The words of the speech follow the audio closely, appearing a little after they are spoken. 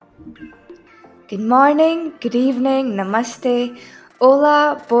Good morning, good evening, namaste,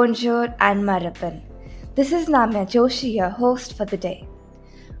 hola, bonjour, and marapan. This is Namya Joshi, your host for the day.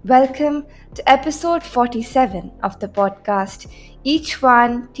 Welcome to episode 47 of the podcast Each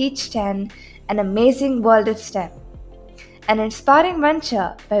One Teach 10 An Amazing World of STEM. An inspiring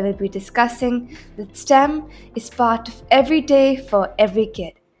venture where we'll be discussing that STEM is part of every day for every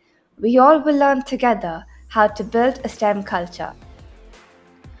kid. We all will learn together how to build a STEM culture.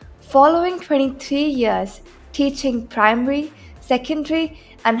 Following 23 years teaching primary, secondary,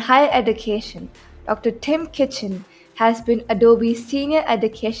 and higher education, Dr. Tim Kitchen has been Adobe's Senior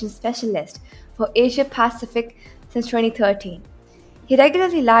Education Specialist for Asia Pacific since 2013. He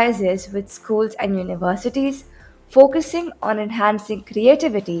regularly liaises with schools and universities, focusing on enhancing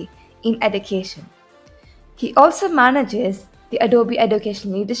creativity in education. He also manages the Adobe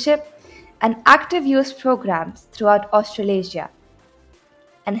Education Leadership and Active Use programs throughout Australasia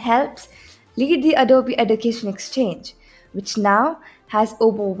and helps lead the Adobe Education Exchange, which now has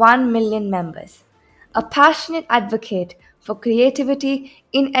over 1 million members. A passionate advocate for creativity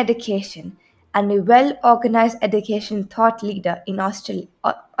in education and a well organized education thought leader in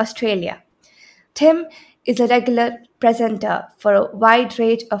Australia. Tim is a regular presenter for a wide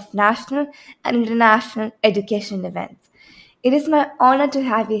range of national and international education events. It is my honor to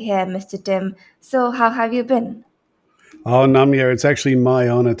have you here, Mr. Tim. So, how have you been? Oh, Namya, it's actually my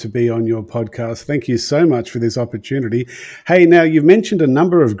honor to be on your podcast. Thank you so much for this opportunity. Hey, now you've mentioned a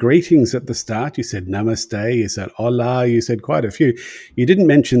number of greetings at the start. You said namaste, you said hola, you said quite a few. You didn't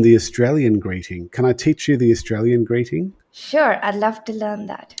mention the Australian greeting. Can I teach you the Australian greeting? Sure, I'd love to learn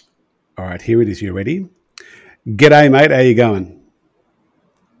that. All right, here it is. You ready? G'day, mate. How you going?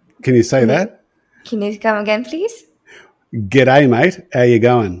 Can you say Can you that? can you come again, please? G'day, mate. How you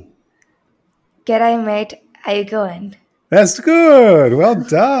going? G'day, mate. How you going? That's good. Well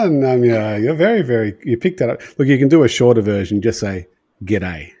done, Namya. You're you picked that up. Look, you can do a shorter version. Just say,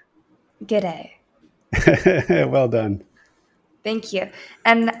 g'day. G'day. Well done. Thank you.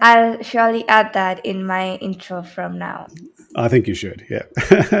 And I'll surely add that in my intro from now. I think you should, yeah.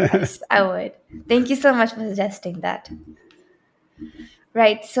 Yes, I would. Thank you so much for suggesting that.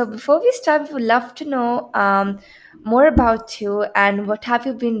 Right. So before we start, we would love to know more about you and what have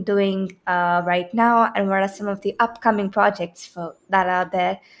you been doing right now, and what are some of the upcoming projects that are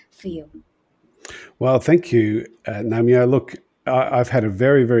there for you. Well, thank you, Namia. Look, I've had a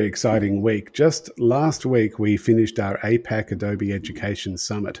very, very exciting week. Just last week, we finished our APAC Adobe Education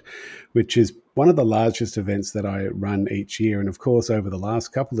Summit, which is one of the largest events that I run each year. And of course, over the last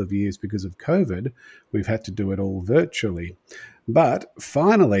couple of years, because of COVID, we've had to do it all virtually. But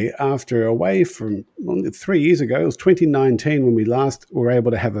finally, after away from 3 years ago, it was 2019 when we last were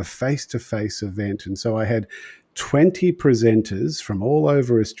able to have a face-to-face event. And so I had 20 presenters from all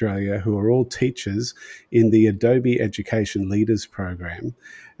over Australia who are all teachers in the Adobe Education Leaders Program.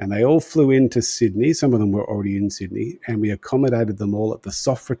 And they all flew into Sydney. Some of them were already in Sydney. And we accommodated them all at the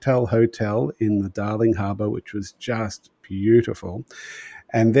Sofitel Hotel in the Darling Harbour, which was just beautiful.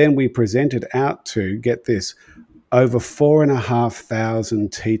 And then we presented out to, get this, over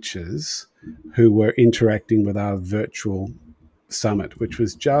 4,500 teachers who were interacting with our virtual summit, which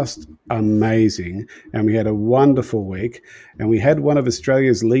was just amazing. And we had a wonderful week. And we had one of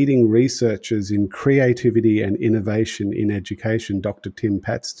Australia's leading researchers in creativity and innovation in education, Dr. Tim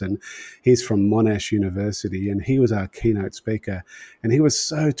Paxton. He's from Monash University, and he was our keynote speaker. And he was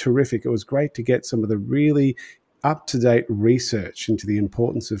so terrific. It was great to get some of the really up-to-date research into the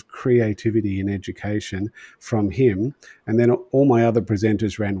importance of creativity in education from him. And then all my other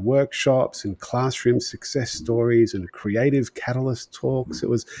presenters ran workshops and classroom success stories and creative catalyst talks. It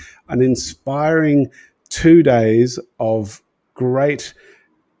was an inspiring 2 days of great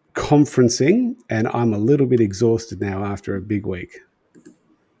conferencing, and I'm a little bit exhausted now after a big week.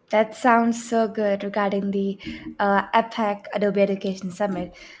 That sounds so good regarding the APAC Adobe Education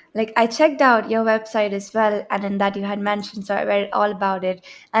Summit. Like, I checked out your website as well, and in that you had mentioned, so I read all about it,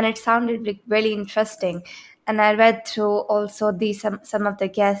 and it sounded like really interesting. And I read through also some of the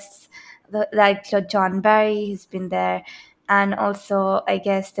guests, like John Barry, who's been there, and also I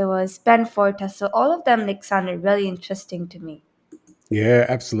guess there was Ben Forta. So all of them like sounded really interesting to me. Yeah,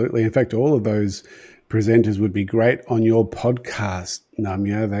 absolutely. In fact, all of those presenters would be great on your podcast,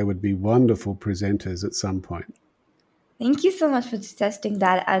 Namya. They would be wonderful presenters at some point. Thank you so much for suggesting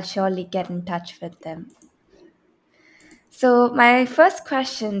that. I'll surely get in touch with them. So, my first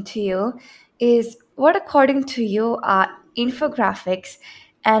question to you is, what, according to you, are infographics,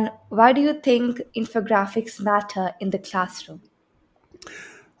 and why do you think infographics matter in the classroom?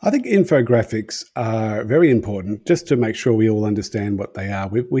 I think infographics are very important just to make sure we all understand what they are.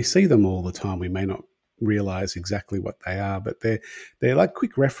 We see them all the time. We may not realize exactly what they are, but they're like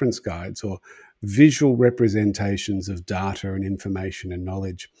quick reference guides or visual representations of data and information and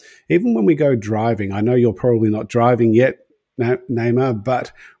knowledge. Even when we go driving, I know you're probably not driving yet, Naima,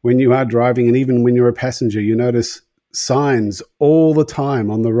 but when you are driving and even when you're a passenger, you notice signs all the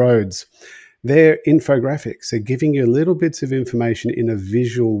time on the roads. They're infographics. They're giving you little bits of information in a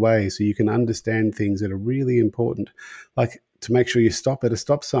visual way so you can understand things that are really important, like to make sure you stop at a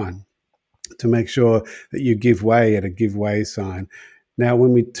stop sign, to make sure that you give way at a give way sign. Now,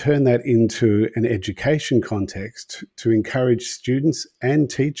 when we turn that into an education context to encourage students and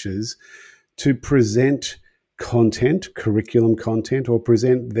teachers to present content, curriculum content, or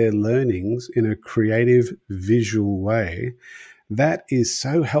present their learnings in a creative, visual way, that is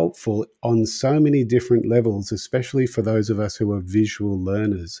so helpful on so many different levels, especially for those of us who are visual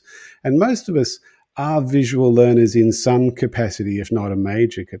learners. And most of us are visual learners in some capacity, if not a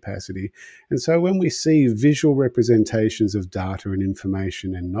major capacity. And so when we see visual representations of data and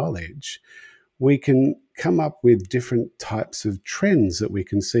information and knowledge, we can come up with different types of trends that we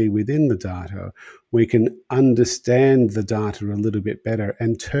can see within the data. We can understand the data a little bit better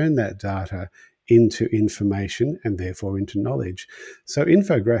and turn that data into information and therefore into knowledge. So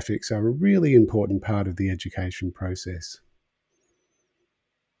infographics are a really important part of the education process.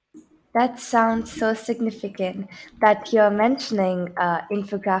 That sounds so significant that you're mentioning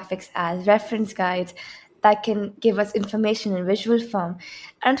infographics as reference guides that can give us information in visual form.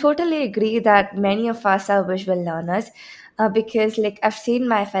 And totally agree that many of us are visual learners because, like, I've seen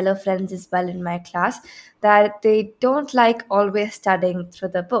my fellow friends as well in my class that they don't like always studying through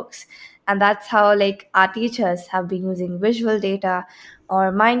the books. And that's how, like, our teachers have been using visual data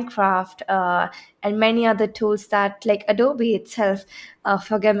or Minecraft and many other tools that, like Adobe itself,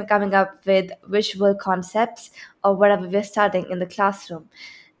 for coming up with visual concepts or whatever we're studying in the classroom.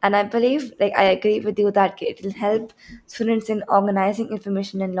 And I believe, like, I agree with you that it will help students in organizing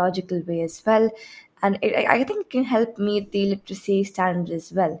information in logical way as well. And I think it can help meet the literacy standards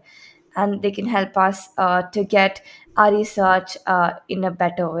as well. And they can help us to get our research in a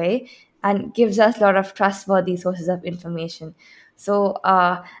better way and gives us a lot of trustworthy sources of information. So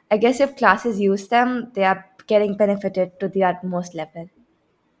I guess if classes use them, they are getting benefited to the utmost level.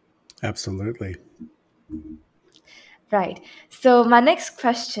 Absolutely. Right. So my next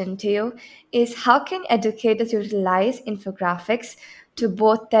question to you is how can educators utilize infographics to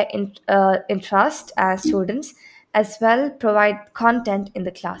both their interest as students as well provide content in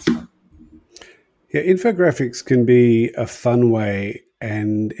the classroom? Yeah, infographics can be a fun way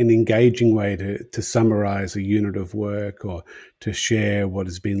and an engaging way to summarize a unit of work or to share what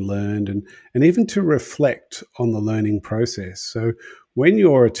has been learned and even to reflect on the learning process. So when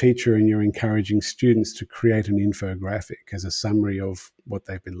you're a teacher and you're encouraging students to create an infographic as a summary of what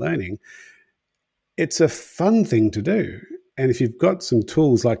they've been learning, it's a fun thing to do. And if you've got some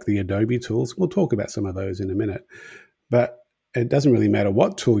tools like the Adobe tools, we'll talk about some of those in a minute, but it doesn't really matter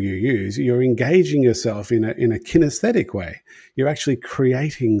what tool you use, you're engaging yourself in a kinesthetic way. You're actually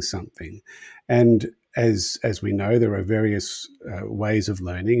creating something. And as we know, there are various ways of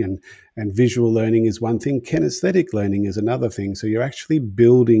learning, and visual learning is one thing, kinesthetic learning is another thing. So you're actually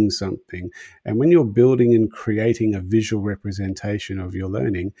building something. And when you're building and creating a visual representation of your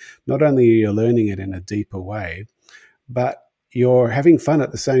learning, not only are you learning it in a deeper way, but you're having fun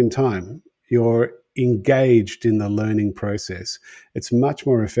at the same time. You're engaged in the learning process. It's much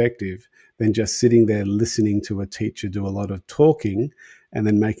more effective than just sitting there listening to a teacher do a lot of talking and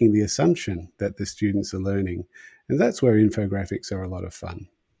then making the assumption that the students are learning. And that's where infographics are a lot of fun.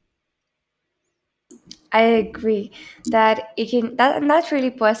 I agree that it can that and that's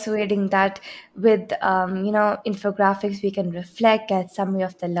really persuading that with infographics we can reflect, get summary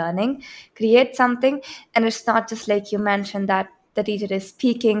of the learning, create something, and it's not just like you mentioned that the teacher is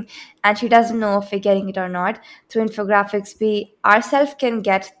speaking and she doesn't know if we're getting it or not. Through infographics, we ourselves can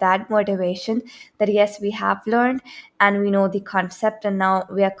get that motivation that yes, we have learned and we know the concept, and now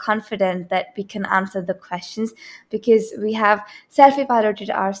we are confident that we can answer the questions because we have self-evaluated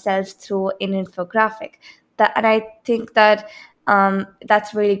ourselves through an infographic. And I think that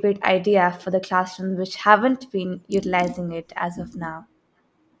that's a really great idea for the classrooms which haven't been utilizing it as of now.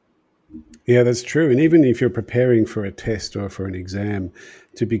 Yeah, that's true. And even if you're preparing for a test or for an exam,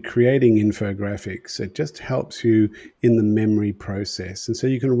 to be creating infographics, it just helps you in the memory process. And so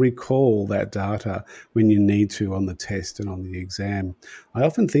you can recall that data when you need to on the test and on the exam. I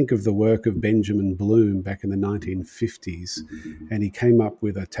often think of the work of Benjamin Bloom back in the 1950s, and he came up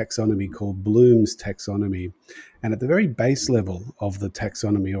with a taxonomy called Bloom's taxonomy. And at the very base level of the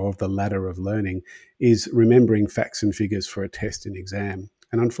taxonomy or of the ladder of learning is remembering facts and figures for a test and exam.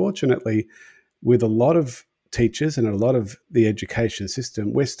 And unfortunately, with a lot of teachers and a lot of the education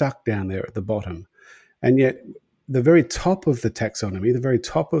system, we're stuck down there at the bottom. And yet, the very top of the taxonomy, the very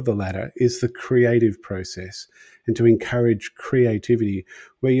top of the ladder, is the creative process, and to encourage creativity,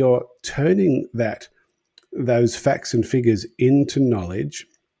 where you're turning those facts and figures into knowledge,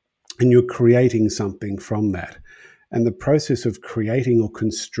 and you're creating something from that. And the process of creating or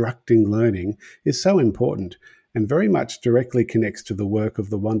constructing learning is so important and very much directly connects to the work of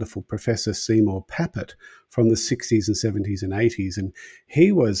the wonderful Professor Seymour Papert from the 60s and 70s and 80s. And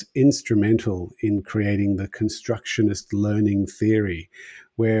he was instrumental in creating the constructionist learning theory,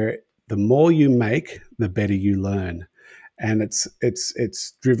 where the more you make, the better you learn. And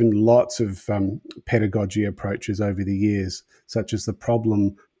it's driven lots of pedagogy approaches over the years, such as the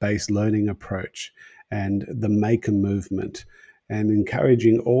problem-based learning approach and the maker movement, and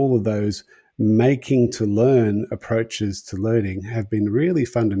encouraging all of those making to learn approaches to learning have been really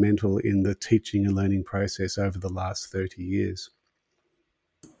fundamental in the teaching and learning process over the last 30 years.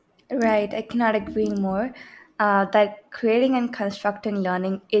 Right, I cannot agree more. That creating and constructing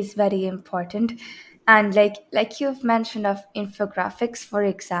learning is very important, and like you've mentioned of infographics for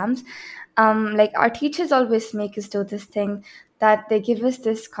exams, like our teachers always make us do this thing that they give us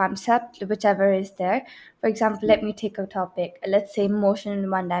this concept, whichever is there. For example, let me take a topic. Let's say motion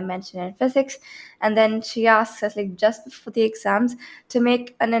in one dimension in physics, and then she asks us like just before the exams to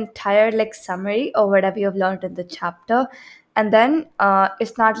make an entire like summary or whatever you've learned in the chapter, and then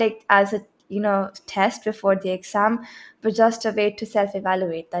it's not like as a test before the exam, but just a way to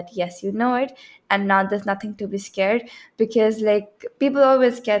self-evaluate that yes, you know it, and now there's nothing to be scared, because like people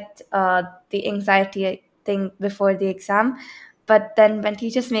always get the anxiety thing before the exam, but then when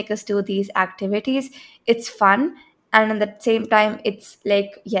teachers make us do these activities, it's fun, and at the same time it's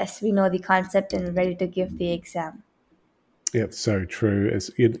like yes, we know the concept and ready to give the exam. Yeah, it's so true.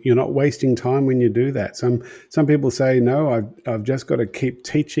 You're not wasting time when you do that. Some people say, no, I've just got to keep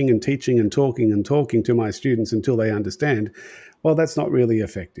teaching and teaching and talking to my students until they understand. Well, that's not really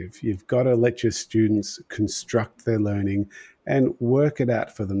effective. You've got to let your students construct their learning and work it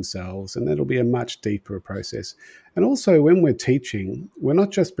out for themselves, and that'll be a much deeper process. And also, when we're teaching, we're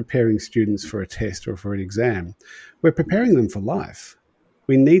not just preparing students for a test or for an exam, we're preparing them for life.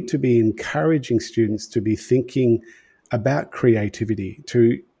 We need to be encouraging students to be thinking about creativity,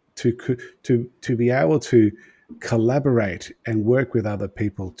 to be able to collaborate and work with other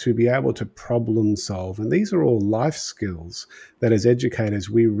people, to be able to problem solve. And these are all life skills that as educators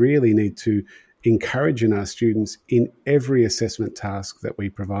we really need to encourage in our students in every assessment task that we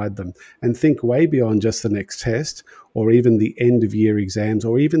provide them, and think way beyond just the next test or even the end of year exams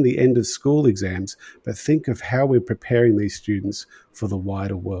or even the end of school exams, but think of how we're preparing these students for the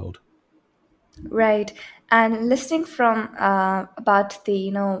wider world. Right. And listening from about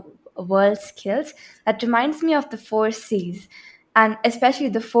the world skills, that reminds me of the four C's, and especially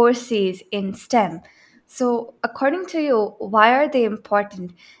the four C's in STEM. So, according to you, why are they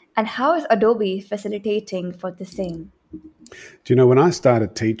important, and how is Adobe facilitating for the same? Do you know, when I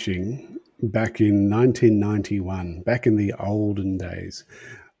started teaching back in 1991, back in the olden days,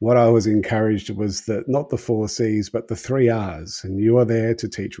 what I was encouraged was that not the four C's, but the three R's. And you are there to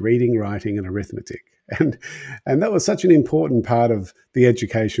teach reading, writing, and arithmetic. And, and that was such an important part of the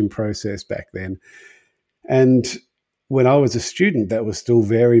education process back then. And when I was a student, that was still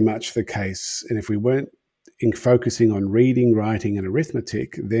very much the case. And if we weren't in focusing on reading, writing, and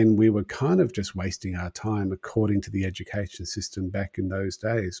arithmetic, then we were kind of just wasting our time according to the education system back in those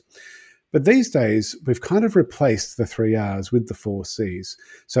days. But these days, we've kind of replaced the three R's with the four C's.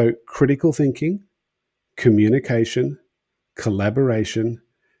 So critical thinking, communication, collaboration,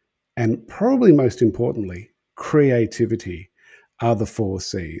 and probably most importantly, creativity are the four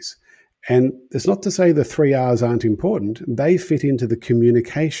C's. And it's not to say the three R's aren't important. They fit into the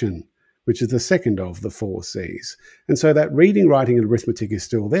communication, which is the second of the four C's. And so that reading, writing, and arithmetic is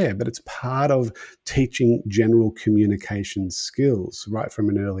still there, but it's part of teaching general communication skills right from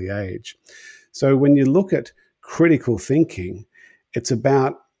an early age. So when you look at critical thinking, it's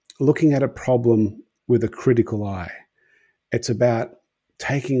about looking at a problem with a critical eye. It's about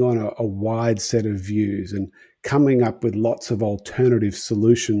taking on a wide set of views and coming up with lots of alternative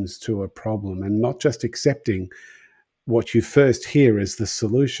solutions to a problem and not just accepting what you first hear as the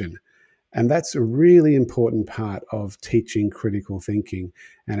solution. And that's a really important part of teaching critical thinking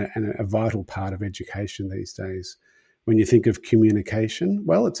and a vital part of education these days. When you think of communication,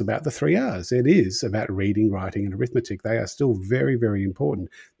 well, it's about the 3 R's. It is about reading, writing, and arithmetic. They are still very, very important.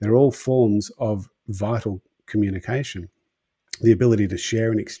 They're all forms of vital communication. The ability to share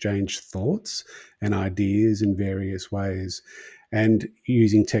and exchange thoughts and ideas in various ways. And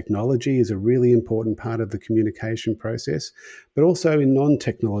using technology is a really important part of the communication process, but also in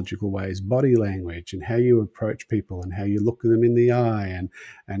non-technological ways, body language and how you approach people and how you look them in the eye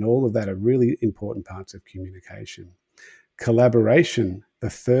and all of that are really important parts of communication. Collaboration, the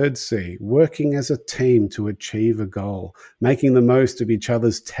third C, working as a team to achieve a goal, making the most of each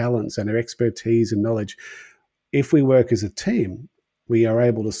other's talents and their expertise and knowledge. If we work as a team, we are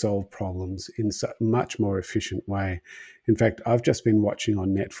able to solve problems in a much more efficient way. In fact, I've just been watching on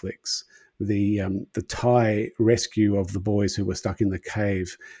Netflix the Thai rescue of the boys who were stuck in the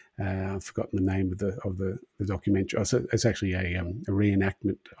cave. I've forgotten the name of the documentary. So it's actually a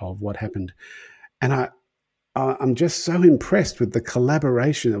reenactment of what happened. And I'm just so impressed with the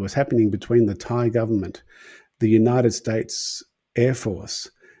collaboration that was happening between the Thai government, the United States Air Force,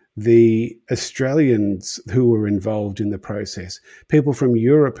 the Australians who were involved in the process, people from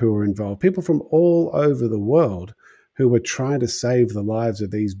Europe who were involved, people from all over the world who were trying to save the lives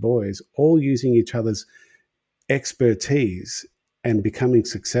of these boys, all using each other's expertise and becoming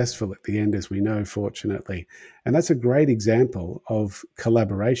successful at the end, as we know, fortunately. And that's a great example of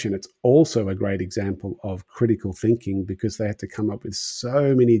collaboration. It's also a great example of critical thinking because they had to come up with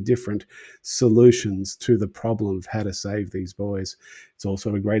so many different solutions to the problem of how to save these boys. It's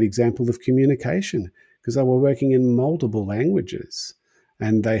also a great example of communication because they were working in multiple languages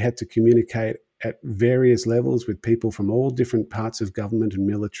and they had to communicate at various levels with people from all different parts of government and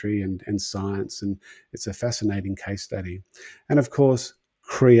military and science. And it's a fascinating case study. And of course,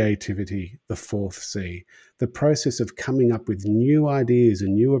 creativity, the fourth C, the process of coming up with new ideas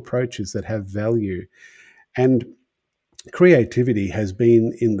and new approaches that have value. And creativity has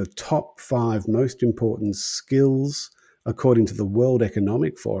been in the top 5 most important skills, according to the World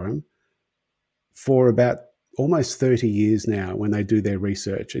Economic Forum, for about almost 30 years now when they do their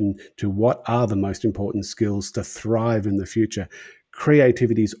research into what are the most important skills to thrive in the future.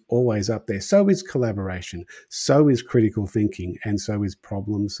 Creativity is always up there. So is collaboration. So is critical thinking. And so is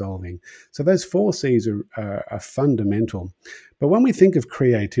problem solving. So those 4 C's are fundamental. But when we think of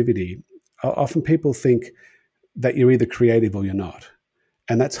creativity, often people think that you're either creative or you're not.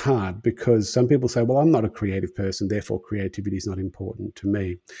 And that's hard because some people say, well, I'm not a creative person, therefore creativity is not important to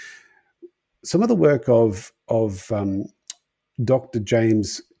me. Some of the work of Dr.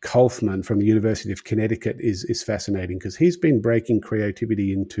 James Kaufman from the University of Connecticut is fascinating because he's been breaking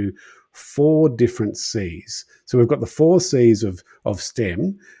creativity into 4 different C's. So we've got the 4 C's of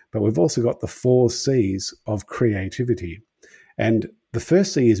STEM, but we've also got the 4 C's of creativity. And the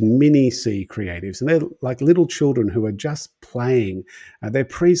first C is mini C creatives, and they're like little children who are just playing. They're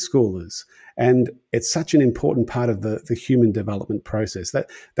preschoolers, and it's such an important part of the human development process.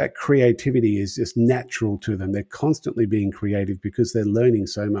 That creativity is just natural to them. They're constantly being creative because they're learning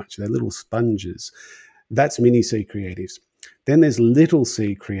so much. They're little sponges. That's mini C creatives. Then there's little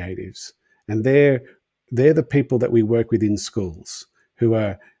C creatives, and they're the people that we work with in schools who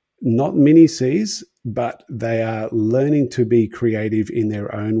are not mini Cs, but they are learning to be creative in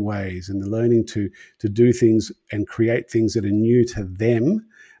their own ways and they're learning to do things and create things that are new to them,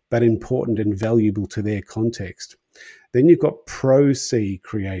 but important and valuable to their context. Then you've got pro C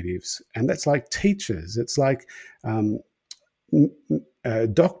creatives, and that's like teachers. It's like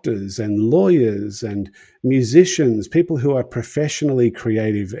doctors and lawyers and musicians, people who are professionally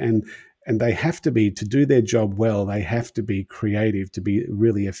creative and they have to be, to do their job well, they have to be creative to be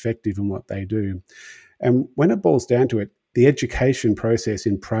really effective in what they do. And when it boils down to it, the education process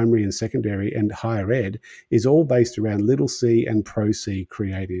in primary and secondary and higher ed is all based around little c and pro C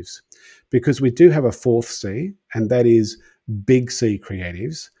creatives. Because we do have a 4th C, and that is big C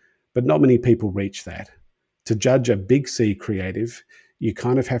creatives, but not many people reach that. To judge a big C creative, you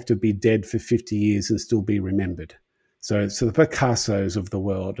kind of have to be dead for 50 years and still be remembered. So the Picassos of the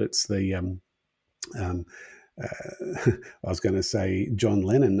world, it's the, I was going to say John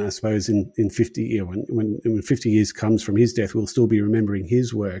Lennon, I suppose in 50 years, when 50 years comes from his death, we'll still be remembering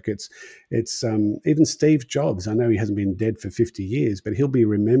his work. It's even Steve Jobs. I know he hasn't been dead for 50 years, but he'll be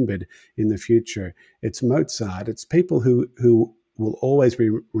remembered in the future. It's Mozart. It's people who will always be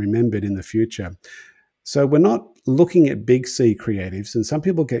remembered in the future. So we're not looking at big C creatives, and some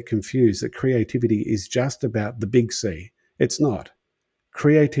people get confused that creativity is just about the big C. It's not.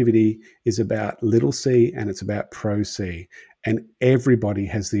 Creativity is about little c and it's about pro C, and everybody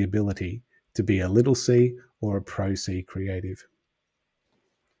has the ability to be a little c or a pro C creative.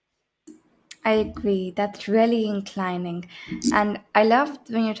 I agree. That's really inclining. And I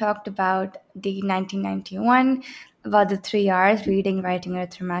loved when you talked about the 1991, about the 3 R's, reading, writing,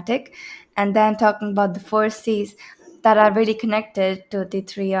 arithmetic, and then talking about the 4 C's that are really connected to the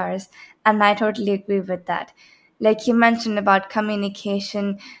 3 R's. And I totally agree with that. Like you mentioned about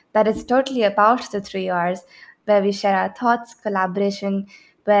communication, that is totally about the 3 R's, where we share our thoughts, collaboration,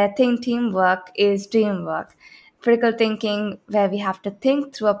 where I think teamwork is dreamwork, critical thinking, where we have to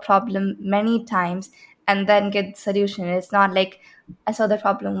think through a problem many times and then get the solution. It's not like I saw the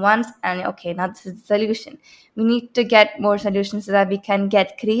problem once and okay, now this is the solution. We need to get more solutions so that we can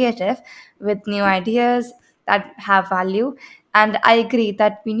get creative with new ideas that have value. And I agree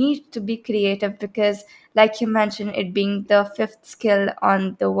that we need to be creative because, like you mentioned, it being the fifth skill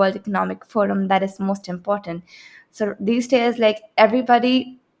on the World Economic Forum that is most important. So these days, like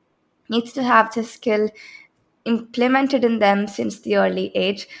everybody needs to have this skill implemented in them since the early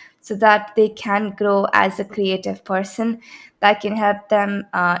age so that they can grow as a creative person that can help them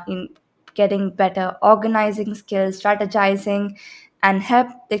in getting better organizing skills, strategizing, and help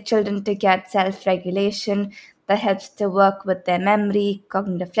the children to get self-regulation that helps to work with their memory,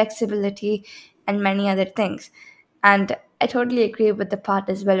 cognitive flexibility, and many other things. And I totally agree with the part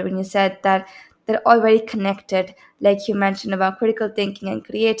as well when you said that they're all very connected, like you mentioned about critical thinking and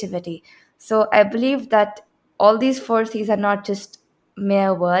creativity. So I believe that all these 4 C's are not just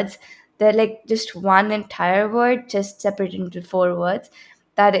mere words. They're like just one entire word, just separated into 4 words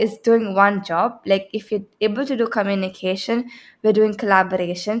that is doing one job. Like if you're able to do communication, we're doing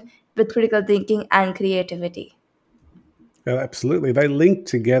collaboration with critical thinking and creativity. Oh, absolutely. They link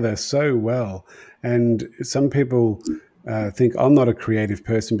together so well. And some people think I'm not a creative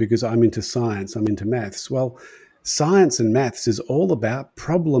person because I'm into science, I'm into maths. Well, science and maths is all about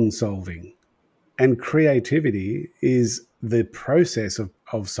problem solving. And creativity is the process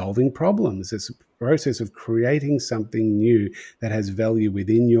of solving problems. It's a process of creating something new that has value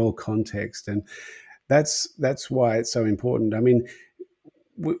within your context. And that's why it's so important. I mean,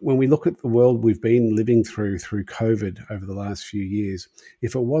 when we look at the world we've been living through COVID over the last few years,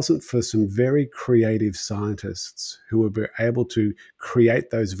 if it wasn't for some very creative scientists who were able to create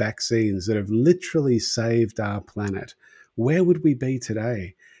those vaccines that have literally saved our planet, where would we be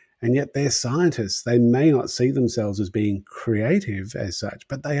today? And yet they're scientists. They may not see themselves as being creative as such,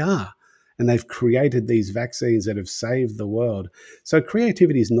 but they are. And they've created these vaccines that have saved the world. So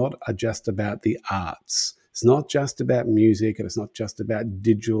creativity is not just about the arts. It's not just about music, and it's not just about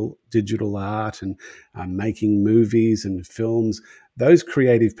digital art and making movies and films. Those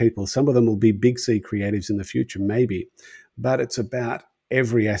creative people, some of them will be big C creatives in the future, maybe, but it's about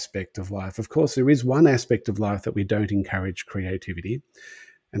every aspect of life. Of course, there is one aspect of life that we don't encourage creativity,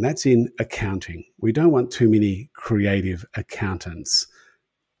 and that's in accounting. We don't want too many creative accountants.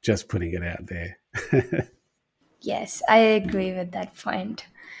 Just putting it out there. Yes, I agree with that point.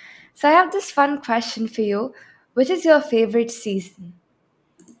 So I have this fun question for you. Which is your favorite season?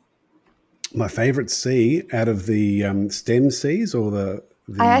 My favorite C out of the STEM Cs or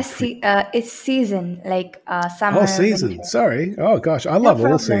I the see. It's season like oh, summer, season. winter. Sorry. Oh gosh, I No love all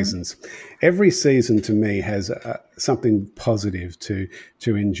problem. seasons. Every season to me has something positive to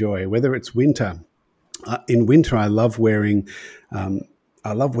enjoy. Whether it's winter, in winter um, I love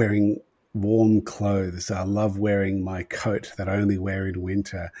wearing warm clothes. I love wearing my coat that I only wear in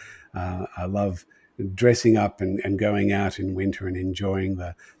winter. I love dressing up and going out in winter and enjoying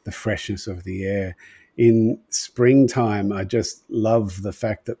the freshness of the air. In springtime, I just love the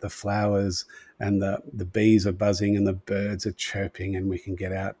fact that the flowers and the bees are buzzing and the birds are chirping and we can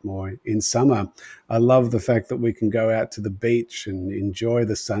get out more. In summer, I love the fact that we can go out to the beach and enjoy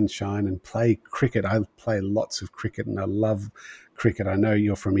the sunshine and play cricket. I play lots of cricket and I love cricket. I know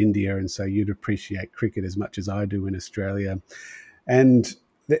you're from India, and so you'd appreciate cricket as much as I do in Australia. And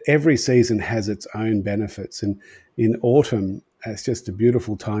every season has its own benefits. And in autumn, it's just a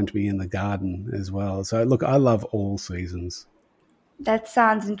beautiful time to be in the garden as well. So, look, I love all seasons. That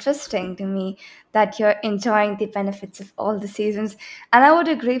sounds interesting to me that you're enjoying the benefits of all the seasons. And I would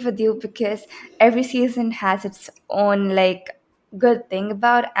agree with you because every season has its own like good thing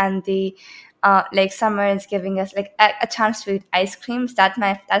about it. And the like summer is giving us like a chance to eat ice creams. That's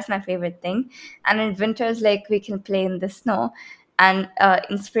my favorite thing. And in winters like we can play in the snow. And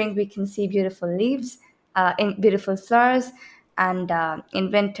in spring we can see beautiful leaves, in beautiful flowers. and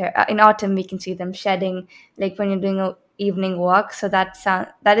in autumn we can see them shedding, like when you're doing a evening walk. So that's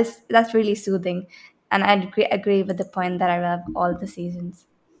really soothing, and I agree with the point that I love all the seasons.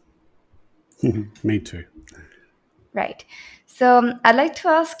 Me too. Right. So I'd like to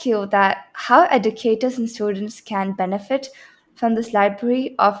ask you that how educators and students can benefit from this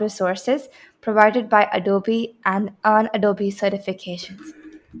library of resources provided by Adobe and earn Adobe certifications.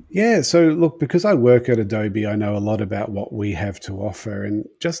 Yeah, so look, because I work at Adobe, I know a lot about what we have to offer. And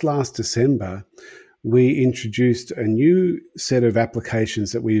just last December, we introduced a new set of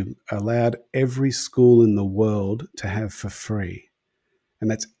applications that we've allowed every school in the world to have for free.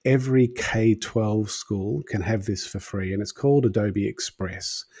 And that's every K 12 school can have this for free. And it's called Adobe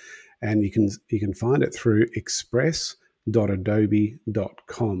Express. And you can find it through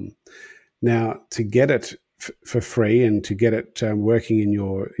express.adobe.com. Now, to get it for free and to get it working in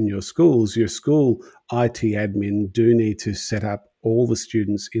your schools, your school IT admin do need to set up all the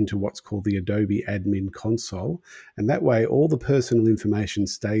students into what's called the Adobe Admin Console, and that way all the personal information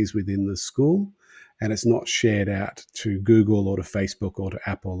stays within the school, and it's not shared out to Google or to Facebook or to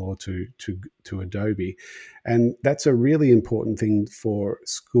Apple or to Adobe. And that's a really important thing for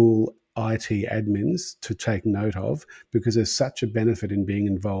school IT admins to take note of, because there's such a benefit in being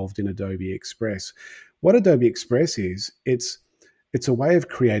involved in Adobe Express. What Adobe Express is, it's a way of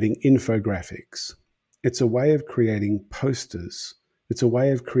creating infographics. It's a way of creating posters. It's a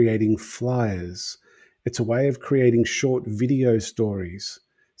way of creating flyers. It's a way of creating short video stories.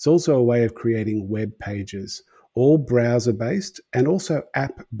 It's also a way of creating web pages, all browser based and also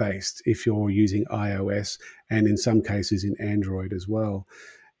app based if you're using iOS, and in some cases in Android as well.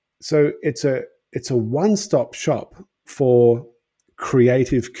 So it's a one-stop shop for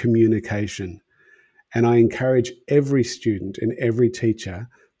creative communication. And I encourage every student and every teacher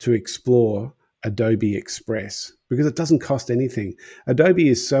to explore Adobe Express because it doesn't cost anything. Adobe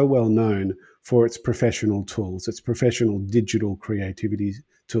is so well known for its professional tools, its professional digital creativity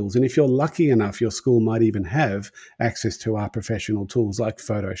tools. And if you're lucky enough, your school might even have access to our professional tools like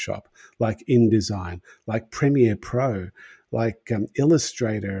Photoshop, like InDesign, like Premiere Pro, like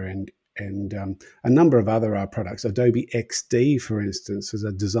Illustrator, and a number of other products. Adobe XD, for instance, is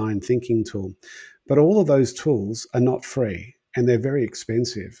a design thinking tool. But all of those tools are not free, and they're very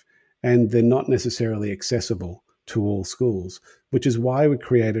expensive, and they're not necessarily accessible to all schools, which is why we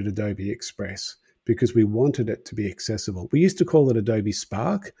created Adobe Express, because we wanted it to be accessible. We used to call it Adobe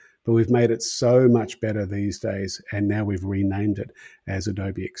Spark, but we've made it so much better these days, and now we've renamed it as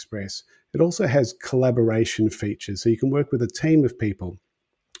Adobe Express. It also has collaboration features, so you can work with a team of people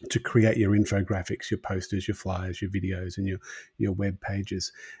to create your infographics, your posters, your flyers, your videos, and your web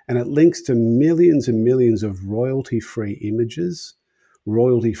pages. And it links to millions and millions of royalty-free images,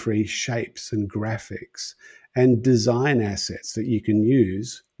 royalty-free shapes and graphics, and design assets that you can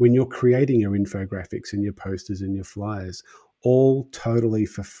use when you're creating your infographics and your posters and your flyers, all totally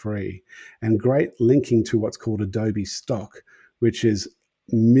for free. And great linking to what's called Adobe Stock, which is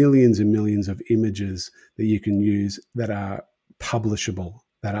millions and millions of images that you can use that are publishable,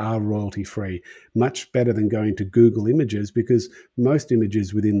 that are royalty free, much better than going to Google Images, because most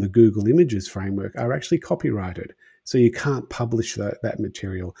images within the Google Images framework are actually copyrighted. So you can't publish that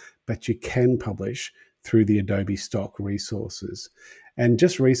material, but you can publish through the Adobe Stock resources. And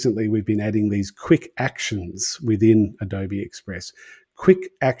just recently, we've been adding these quick actions within Adobe Express,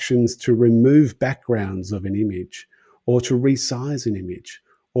 quick actions to remove backgrounds of an image, or to resize an image,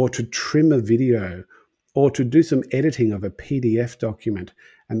 or to trim a video, or to do some editing of a PDF document.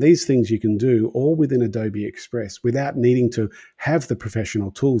 And these things you can do all within Adobe Express without needing to have the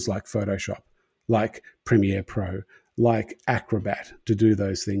professional tools like Photoshop, like Premiere Pro, like Acrobat to do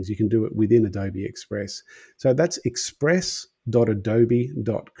those things. You can do it within Adobe Express. So that's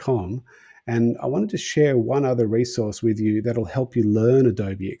express.adobe.com. And I wanted to share one other resource with you that'll help you learn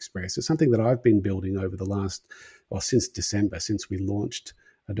Adobe Express. It's something that I've been building over since December, since we launched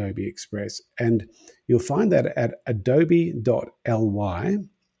Adobe Express. And you'll find that at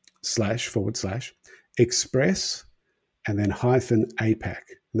adobe.ly//express and then -APAC.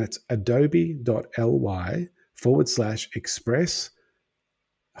 And that's adobe.ly//express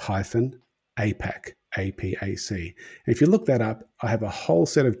 -APAC. APAC. And if you look that up, I have a whole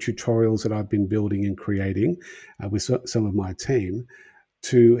set of tutorials that I've been building and creating with some of my team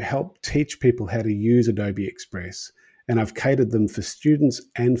to help teach people how to use Adobe Express. And I've catered them for students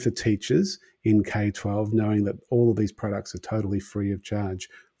and for teachers in K-12, knowing that all of these products are totally free of charge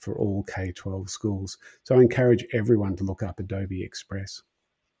for all K-12 schools. So I encourage everyone to look up Adobe Express.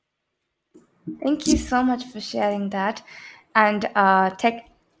 Thank you so much for sharing that. And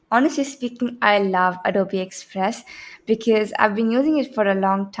honestly speaking, I love Adobe Express because I've been using it for a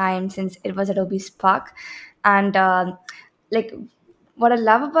long time since it was Adobe Spark. And like what I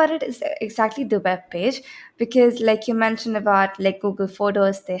love about it is exactly the web page because like you mentioned about like Google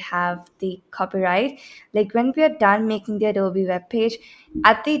Photos, they have the copyright. Like when we are done making the Adobe web page,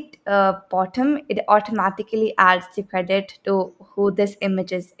 at the bottom, it automatically adds the credit to who this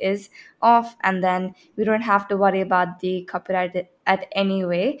is of, and then we don't have to worry about the copyright at any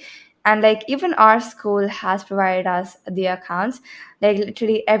way. And like even our school has provided us the accounts. Like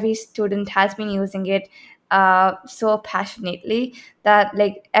literally every student has been using it so passionately that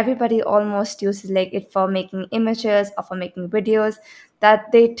like everybody almost uses like it for making images or for making videos,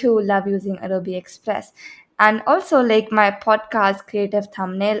 that they too love using Adobe Express. And also like my podcast creative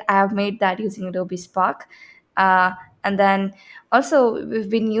thumbnail, I have made that using Adobe Spark. And then also we've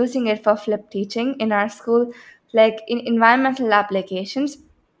been using it for flip teaching in our school, like in environmental applications.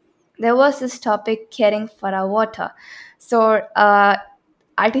 There was this topic, caring for our water. So our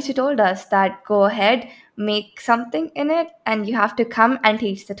teacher told us that go ahead, make something in it, and you have to come and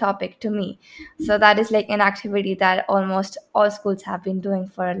teach the topic to me. So that is like an activity that almost all schools have been doing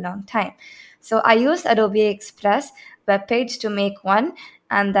for a long time. So I used Adobe Express webpage to make one,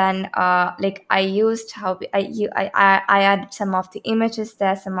 and then like I used how I added some of the images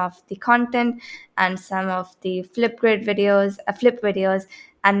there, some of the content, and some of the flip videos,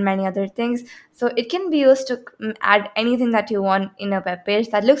 and many other things. So it can be used to add anything that you want in a web page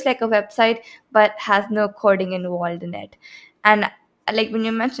that looks like a website but has no coding involved in it. And like when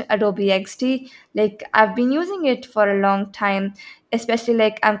you mentioned Adobe XD, like I've been using it for a long time, especially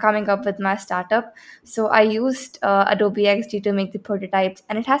like I'm coming up with my startup. So I used Adobe XD to make the prototypes,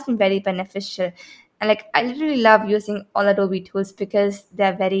 and it has been very beneficial. And like I literally love using all Adobe tools because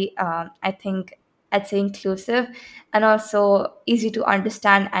they're very, I think, I'd say inclusive and also easy to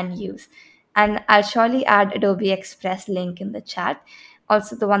understand and use. And I'll surely add Adobe Express link in the chat.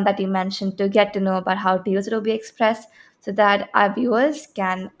 Also, the one that you mentioned to get to know about how to use Adobe Express so that our viewers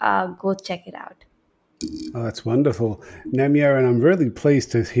can go check it out. Oh, that's wonderful. Namia, and I'm really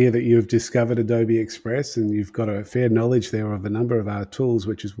pleased to hear that you've discovered Adobe Express and you've got a fair knowledge there of a number of our tools,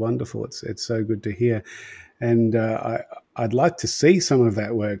 which is wonderful. It's so good to hear. And I'd like to see some of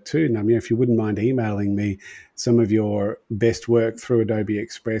that work too, Namia, if you wouldn't mind emailing me some of your best work through Adobe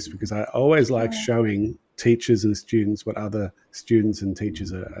Express, because I always like showing teachers and students what other students and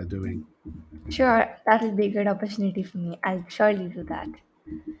teachers are doing. Sure, that will be a good opportunity for me. I'll surely do that.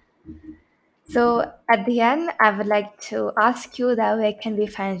 So at the end, I would like to ask you that where can we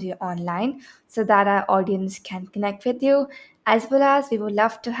find you online so that our audience can connect with you, as well as we would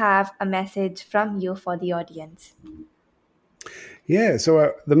love to have a message from you for the audience. Yeah,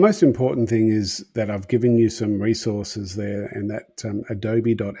 so the most important thing is that I've given you some resources there, and that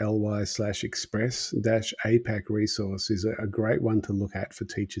adobe.ly/express-APAC resource is a great one to look at for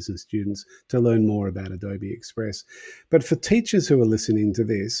teachers and students to learn more about Adobe Express. But for teachers who are listening to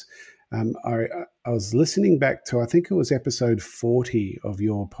this, I was listening back to, I think it was episode 40 of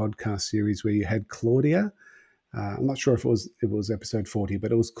your podcast series where you had Claudia. I'm not sure if it was episode 40,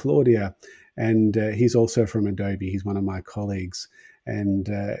 but it was Claudia, and he's also from Adobe. He's one of my colleagues, and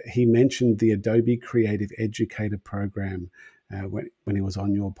he mentioned the Adobe Creative Educator program when he was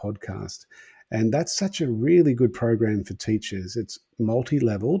on your podcast. And that's such a really good program for teachers. It's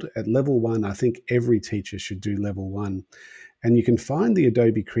multi-leveled. At level 1, I think every teacher should do level 1. And you can find the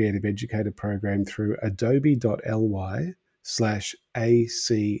Adobe Creative Educator program through adobe.ly/ACE.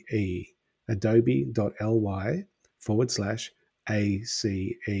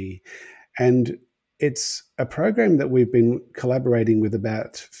 adobe.ly/ACE. And it's a program that we've been collaborating with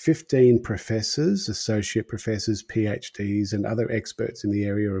about 15 professors, associate professors, PhDs, and other experts in the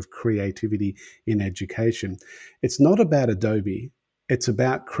area of creativity in education. It's not about Adobe. It's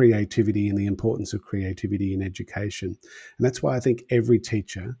about creativity and the importance of creativity in education. And that's why I think every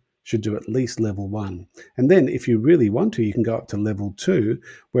teacher should do at least level 1. And then if you really want to, you can go up to level 2,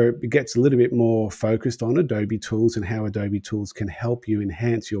 where it gets a little bit more focused on Adobe tools and how Adobe tools can help you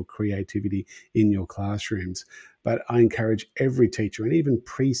enhance your creativity in your classrooms. But I encourage every teacher, and even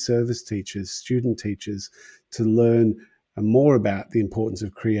pre-service teachers, student teachers, to learn more about the importance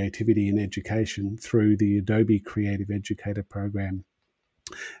of creativity in education through the Adobe Creative Educator program.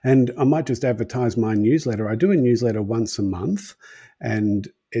 And I might just advertise my newsletter. I do a newsletter once a month, and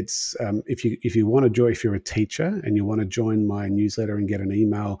it's if you want to join, if you're a teacher and you want to join my newsletter and get an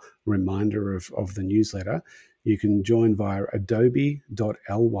email reminder of the newsletter, you can join via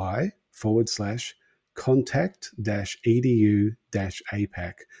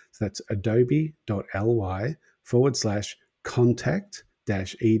adobe.ly/contact-edu-APAC. So that's adobe.ly/contact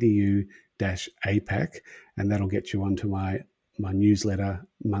apac, and that'll get you onto my newsletter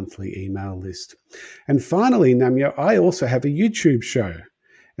monthly email list. And finally, Namya, I also have a YouTube show.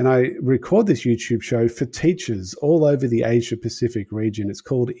 And I record this YouTube show for teachers all over the Asia Pacific region. It's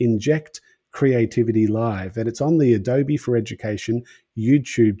called Inject Creativity Live, and it's on the Adobe for Education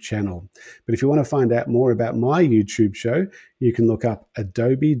YouTube channel. But if you want to find out more about my YouTube show, you can look up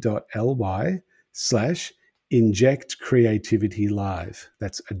adobe.ly/Inject Creativity Live.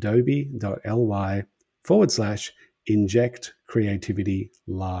 That's adobe.ly/Inject Creativity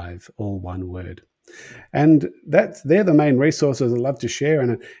Live, all one word. And they're the main resources I'd love to share.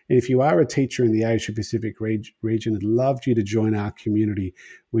 And if you are a teacher in the Asia Pacific region, I'd love you to join our community.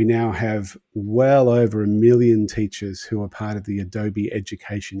 We now have well over 1 million teachers who are part of the Adobe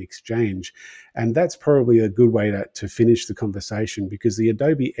Education Exchange. And that's probably a good way to finish the conversation, because the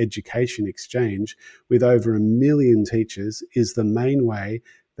Adobe Education Exchange, with over 1 million teachers, is the main way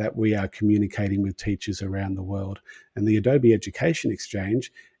that we are communicating with teachers around the world. And the Adobe Education Exchange,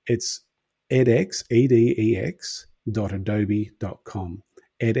 it's edX, edex.adobe.com,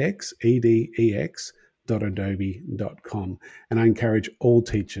 edX, edex.adobe.com. And I encourage all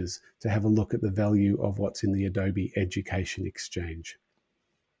teachers to have a look at the value of what's in the Adobe Education Exchange.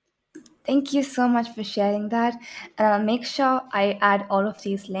 Thank you so much for sharing that. And I'll make sure I add all of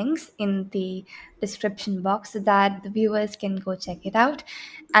these links in the description box so that the viewers can go check it out.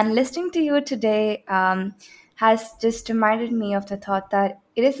 And listening to you today has just reminded me of the thought that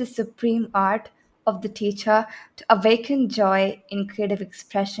it is the supreme art of the teacher to awaken joy in creative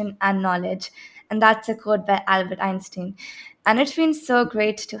expression and knowledge. And that's a quote by Albert Einstein. And it's been so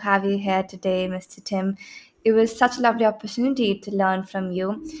great to have you here today, Mr. Tim. It was such a lovely opportunity to learn from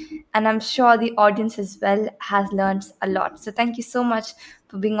you. And I'm sure the audience as well has learned a lot. So thank you so much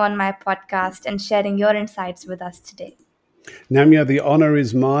for being on my podcast and sharing your insights with us today. Namya, the honor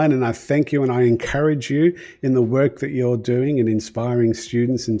is mine, and I thank you and I encourage you in the work that you're doing and inspiring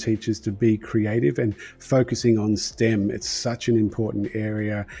students and teachers to be creative and focusing on STEM. It's such an important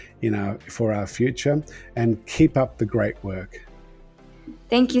area for our future, and keep up the great work.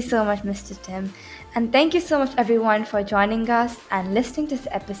 Thank you so much, Mr. Tim. And thank you so much, everyone, for joining us and listening to this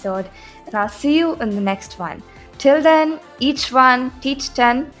episode. And I'll see you in the next one. Till then, each one, teach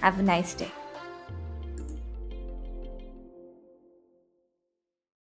 10. Have a nice day.